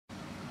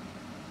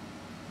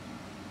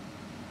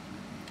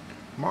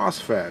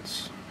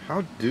MOSFETs.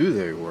 How do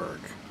they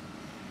work?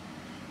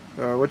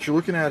 What you're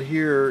looking at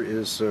here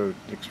is an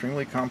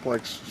extremely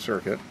complex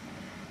circuit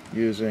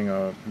using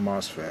a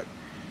MOSFET.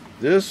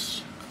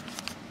 This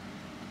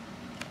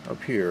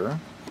up here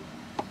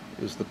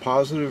is the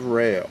positive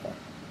rail.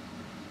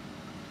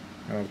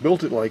 And I've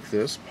built it like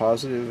this,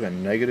 positive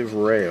and negative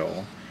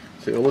rail,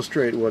 to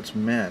illustrate what's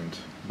meant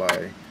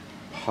by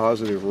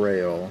positive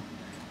rail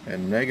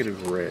and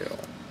negative rail.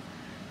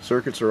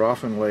 Circuits are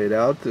often laid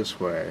out this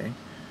way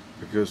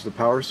because the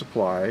power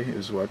supply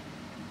is what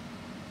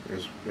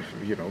is,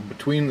 you know,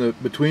 between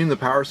the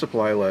power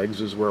supply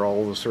legs is where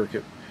all the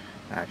circuit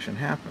action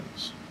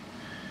happens.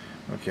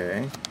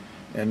 Okay,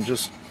 and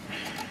just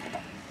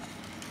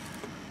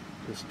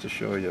to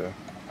show you,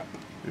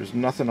 there's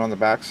nothing on the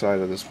back side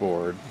of this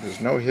board.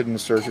 There's no hidden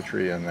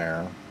circuitry in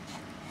there.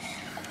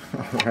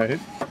 Alright?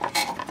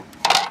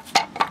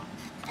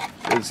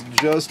 It's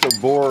just a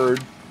board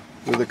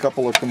with a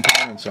couple of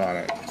components on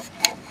it.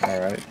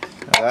 Alright?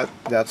 Now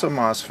that's a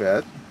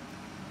MOSFET.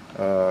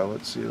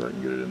 Let's see if I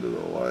can get it into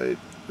the light.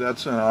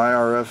 That's an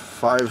IRF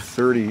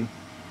 530.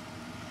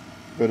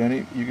 But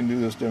you can do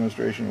this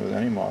demonstration with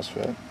any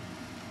MOSFET.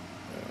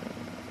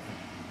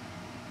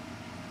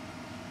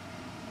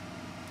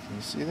 Can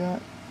you see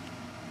that?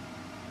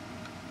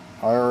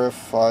 IRF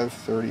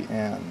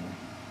 530N.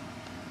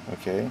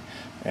 Okay,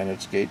 and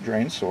it's gate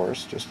drain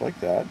source, just like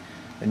that.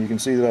 And you can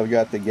see that I've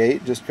got the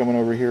gate just coming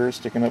over here,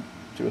 sticking up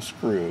to a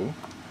screw.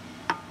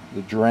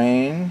 The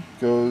drain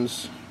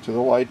goes to the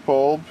light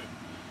bulb,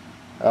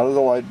 out of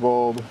the light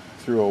bulb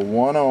through a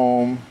 1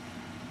 ohm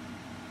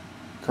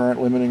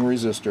current limiting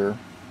resistor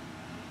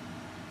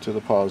to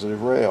the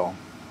positive rail.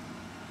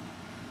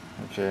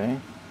 Okay,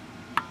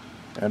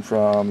 and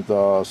from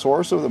the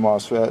source of the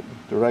MOSFET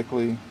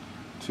directly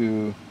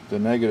to the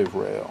negative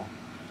rail.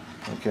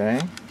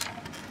 Okay,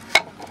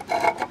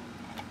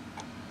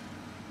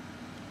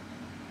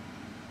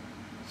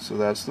 so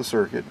that's the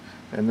circuit,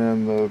 and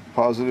then the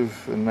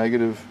positive and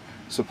negative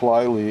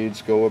supply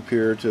leads go up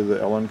here to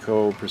the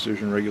L&Co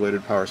precision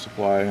regulated power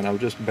supply, and I've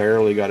just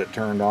barely got it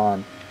turned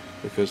on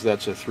because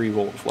that's a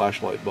 3-volt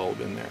flashlight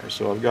bulb in there.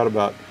 So I've got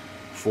about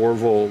 4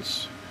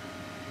 volts,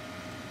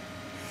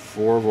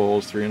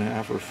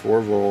 3.5 or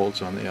 4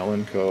 volts on the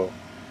L&Co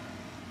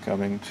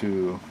coming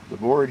to the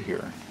board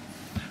here.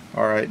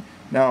 Alright,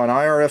 now an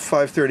IRF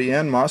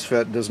 530N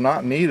MOSFET does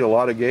not need a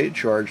lot of gate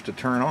charge to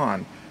turn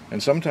on,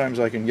 and sometimes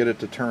I can get it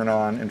to turn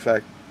on. In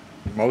fact,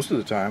 most of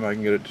the time I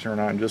can get it to turn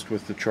on just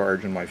with the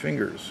charge in my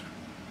fingers.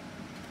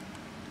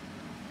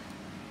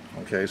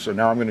 Okay, so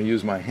now I'm going to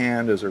use my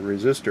hand as a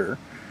resistor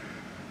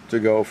to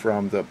go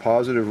from the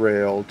positive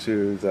rail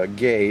to the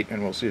gate,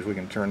 and we'll see if we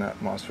can turn that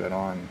MOSFET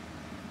on.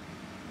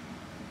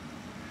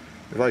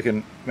 If I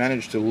can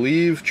manage to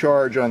leave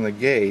charge on the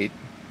gate,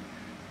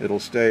 it'll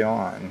stay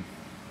on.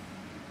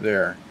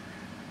 There.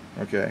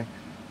 Okay,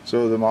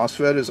 so the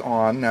MOSFET is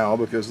on now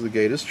because the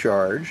gate is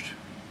charged,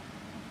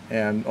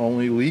 and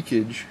only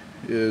leakage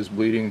is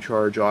bleeding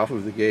charge off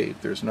of the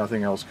gate. There's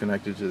nothing else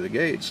connected to the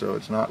gate, so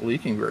it's not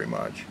leaking very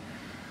much.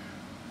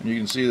 And you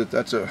can see that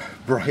that's a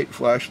bright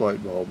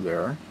flashlight bulb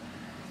there.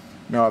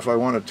 Now if I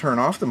want to turn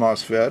off the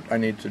MOSFET, I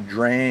need to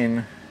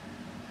drain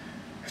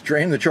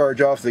the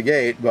charge off the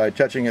gate by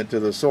touching it to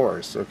the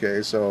source.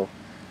 Okay, so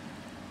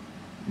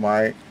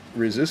my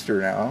resistor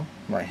now,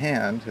 my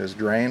hand, has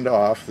drained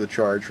off the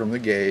charge from the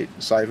gate,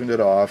 siphoned it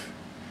off,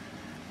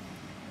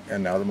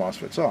 and now the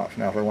MOSFET's off.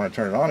 Now if I want to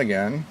turn it on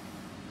again,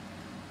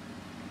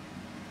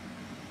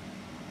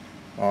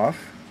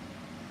 off,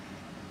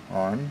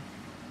 on,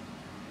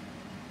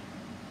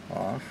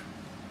 off,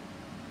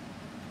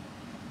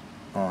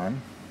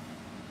 on.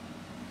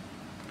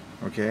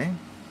 Okay.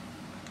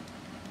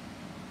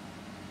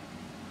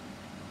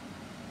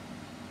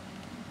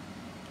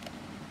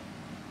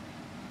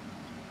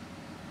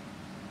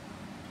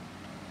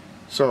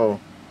 So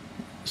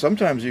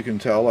sometimes you can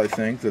tell, I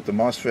think, that the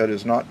MOSFET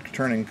is not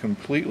turning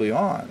completely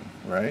on,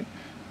 right?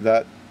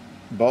 That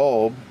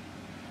bulb,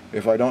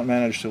 if I don't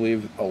manage to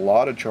leave a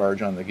lot of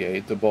charge on the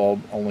gate, the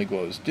bulb only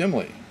glows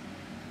dimly,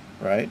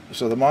 right?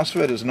 So the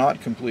MOSFET is not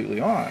completely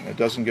on. It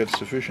doesn't get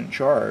sufficient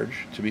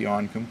charge to be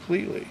on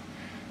completely.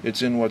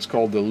 It's in what's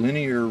called the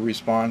linear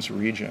response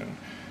region,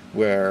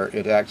 where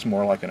it acts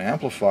more like an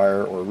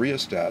amplifier or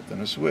rheostat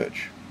than a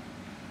switch.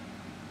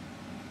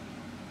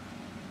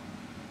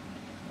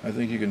 I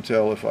think you can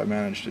tell if I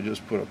manage to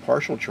just put a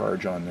partial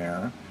charge on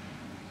there,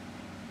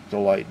 the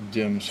light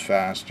dims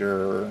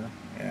faster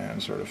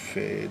and sort of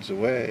fades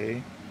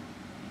away,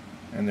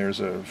 and there's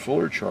a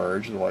fuller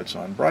charge, the light's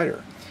on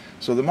brighter.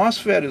 So the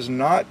MOSFET is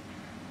not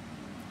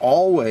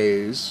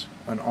always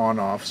an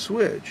on-off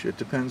switch. It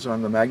depends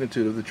on the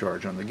magnitude of the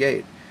charge on the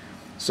gate.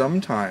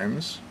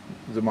 Sometimes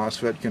the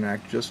MOSFET can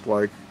act just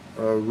like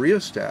a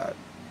rheostat.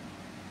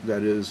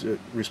 That is, it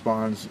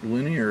responds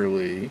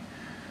linearly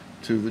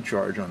to the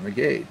charge on the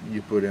gate.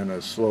 You put in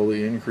a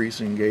slowly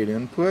increasing gate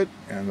input,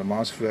 and the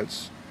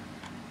MOSFET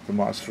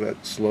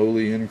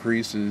slowly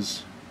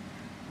increases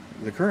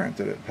the current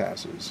that it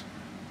passes.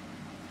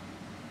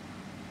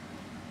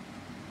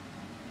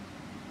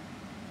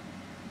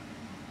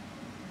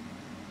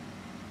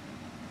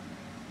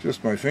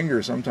 Just my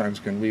finger sometimes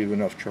can leave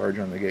enough charge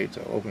on the gate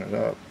to open it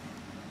up.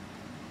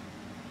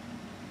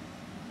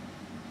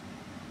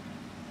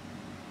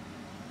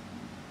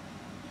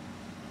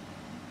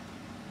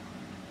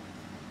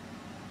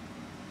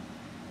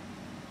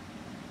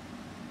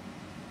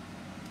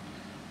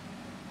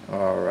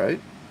 Alright,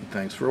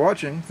 thanks for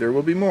watching. There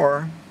will be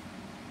more.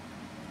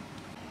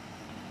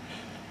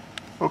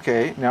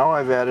 Okay, now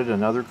I've added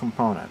another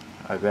component.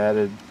 I've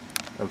added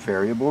a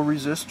variable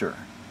resistor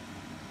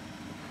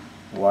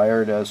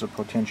wired as a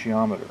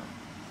potentiometer.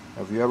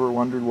 Have you ever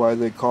wondered why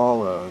they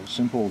call a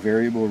simple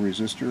variable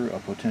resistor a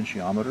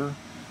potentiometer?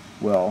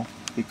 Well,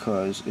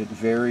 because it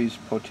varies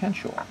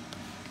potential.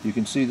 You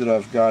can see that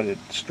I've got it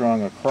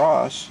strung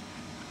across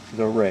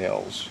the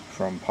rails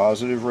from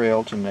positive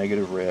rail to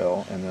negative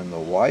rail, and then the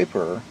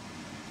wiper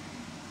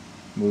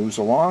moves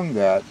along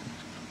that.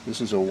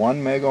 This is a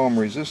 1 megohm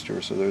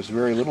resistor, so there's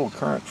very little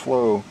current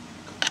flow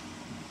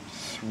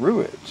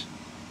through it.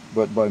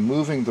 But by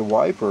moving the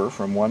wiper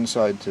from one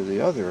side to the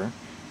other,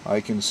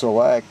 I can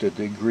select a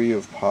degree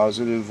of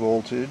positive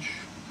voltage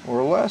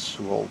or less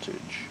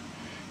voltage.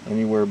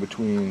 Anywhere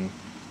between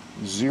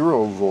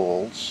 0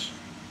 volts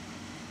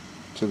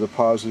to the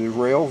positive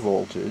rail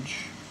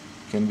voltage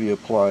can be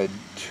applied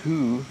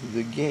to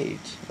the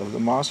gate of the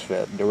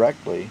MOSFET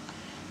directly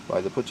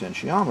by the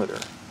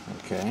potentiometer.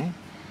 Okay?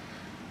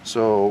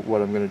 So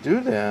what I'm going to do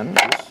then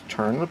is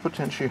turn the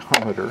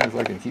potentiometer, if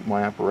I can keep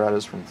my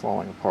apparatus from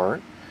falling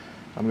apart.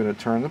 I'm going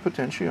to turn the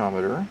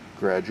potentiometer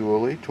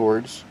gradually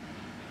towards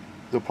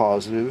the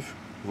positive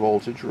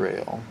voltage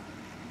rail.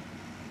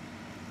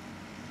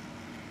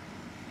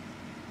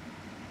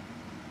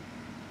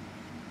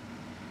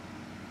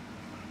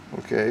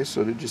 Okay,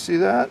 so did you see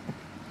that?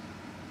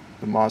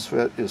 The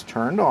MOSFET is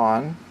turned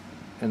on,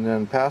 and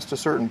then past a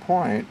certain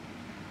point,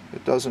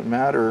 it doesn't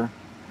matter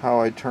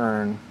how I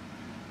turn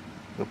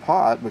the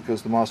pot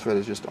because the MOSFET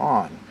is just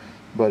on.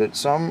 But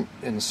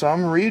in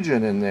some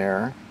region in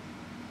there,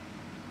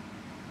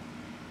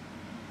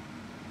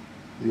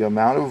 the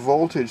amount of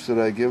voltage that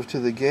I give to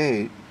the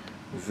gate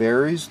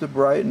varies the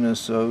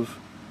brightness of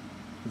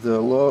the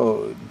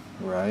load,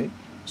 right?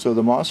 So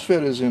the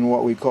MOSFET is in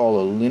what we call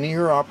a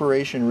linear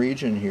operation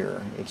region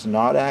here. It's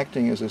not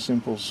acting as a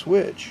simple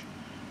switch.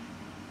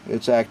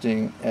 It's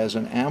acting as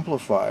an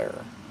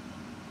amplifier.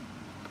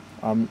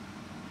 I'm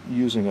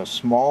using a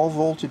small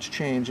voltage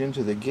change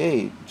into the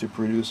gate to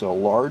produce a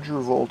larger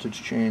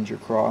voltage change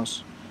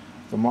across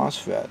the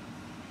MOSFET.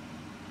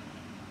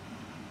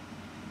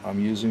 I'm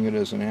using it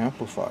as an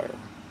amplifier.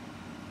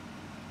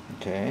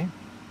 Okay?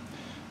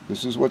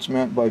 This is what's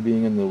meant by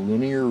being in the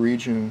linear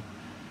region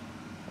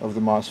of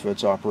the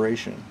MOSFET's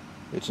operation.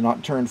 It's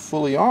not turned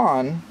fully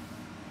on,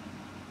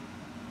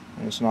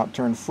 and it's not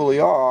turned fully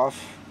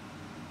off.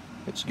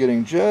 It's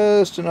getting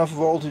just enough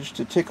voltage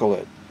to tickle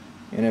it.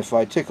 And if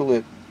I tickle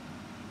it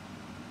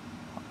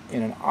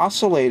in an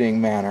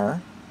oscillating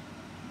manner,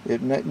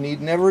 it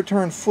need never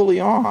turn fully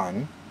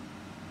on.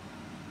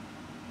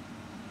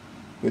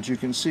 But you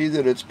can see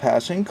that it's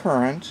passing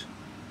current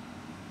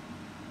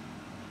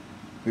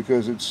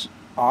because it's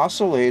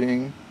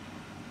oscillating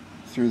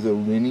through the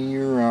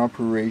linear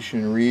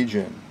operation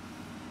region.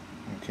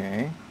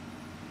 Okay?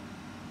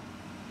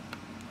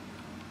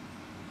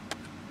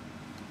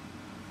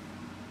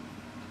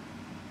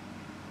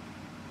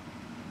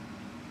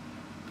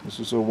 This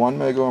is a 1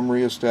 megohm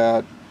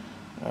rheostat,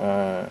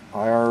 IRF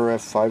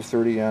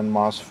 530N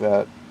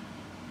MOSFET,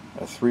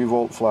 a 3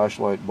 volt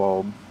flashlight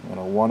bulb, and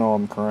a 1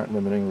 ohm current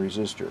limiting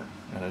resistor,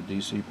 and a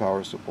DC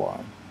power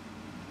supply.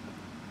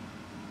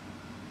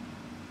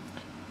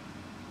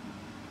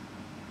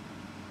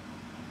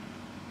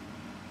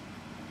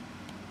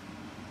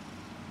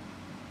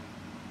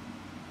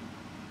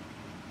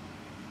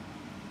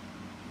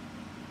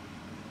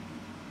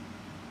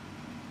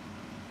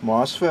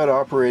 MOSFET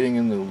operating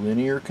in the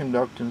linear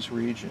conductance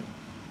region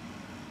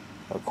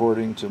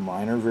according to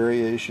minor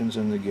variations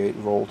in the gate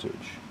voltage.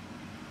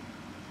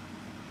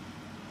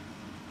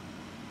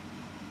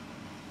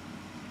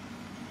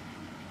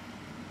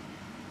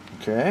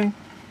 Okay?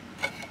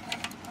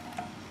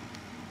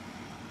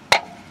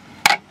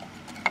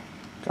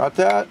 Got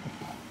that?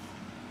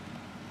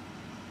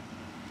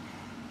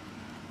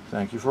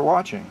 Thank you for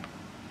watching.